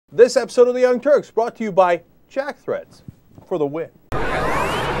This episode of The Young Turks brought to you by Jack Threads for the win.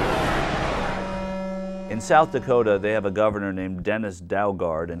 In South Dakota, they have a governor named Dennis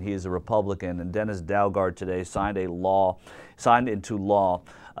Daugaard, and he is a Republican. And Dennis Daugaard today signed into law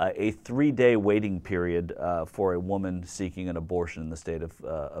a 3-day waiting period for a woman seeking an abortion in the state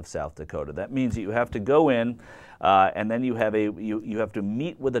of South Dakota. That means that you have to go in, and then you have to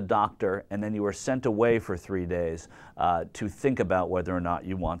meet with a doctor, and then you are sent away for 3 days to think about whether or not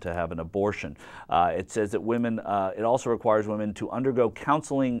you want to have an abortion. It says that women. It also requires women to undergo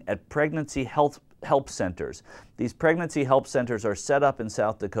counseling at pregnancy help centers. These pregnancy help centers are set up in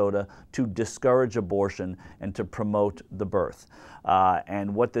South Dakota to discourage abortion and to promote the birth.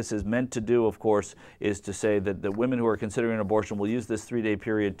 And what this is meant to do, of course, is to say that the women who are considering an abortion will use this 3-day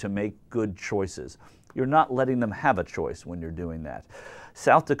period to make good choices. You're not letting them have a choice when you're doing that.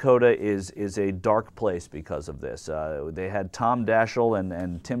 South Dakota is a dark place because of this. They had Tom Daschle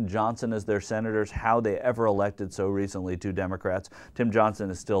and Tim Johnson as their senators. How they ever elected so recently 2 Democrats. Tim Johnson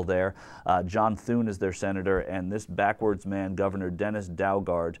is still there. John Thune is their senator, and this backwards man, Governor Dennis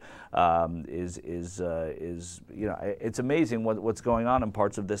Daugaard, you know, it's amazing what's going on in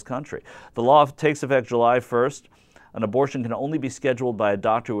parts of this country. The law takes effect July 1st. An abortion can only be scheduled by a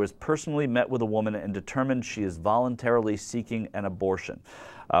doctor who has personally met with a woman and determined she is voluntarily seeking an abortion.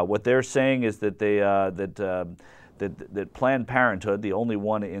 What they're saying is that that Planned Parenthood, the only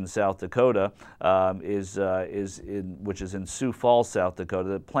one in South Dakota, which is in Sioux Falls, South Dakota,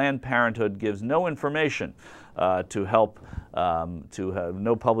 that Planned Parenthood gives no information to help,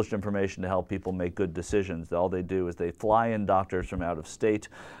 no published information to help people make good decisions. All they do is they fly in doctors from out of state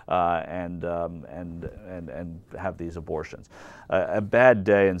and have these abortions. A bad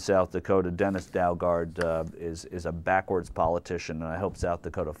day in South Dakota. Dennis Daugaard is a backwards politician, and I hope South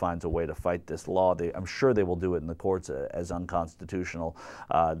Dakota finds a way to fight this law. I'm sure they will do it in the courts as unconstitutional.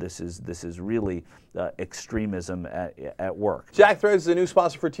 This is really extremism at work. Jack Threads is a new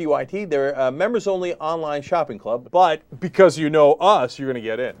sponsor for TYT. They're a members-only online shopping club, but because you know us, you're going to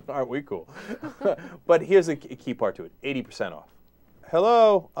get in. Aren't we cool? But here's a key part to it: 80% off.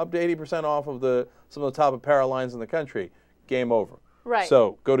 Hello, up to 80% off of some of the top apparel lines in the country. Game over. Right.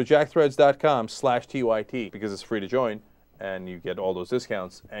 So go to jackthreads.com/TYT because it's free to join, and you get all those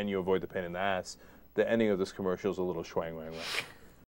discounts, and you avoid the pain in the ass. The ending of this commercial is a little schwang wang wang.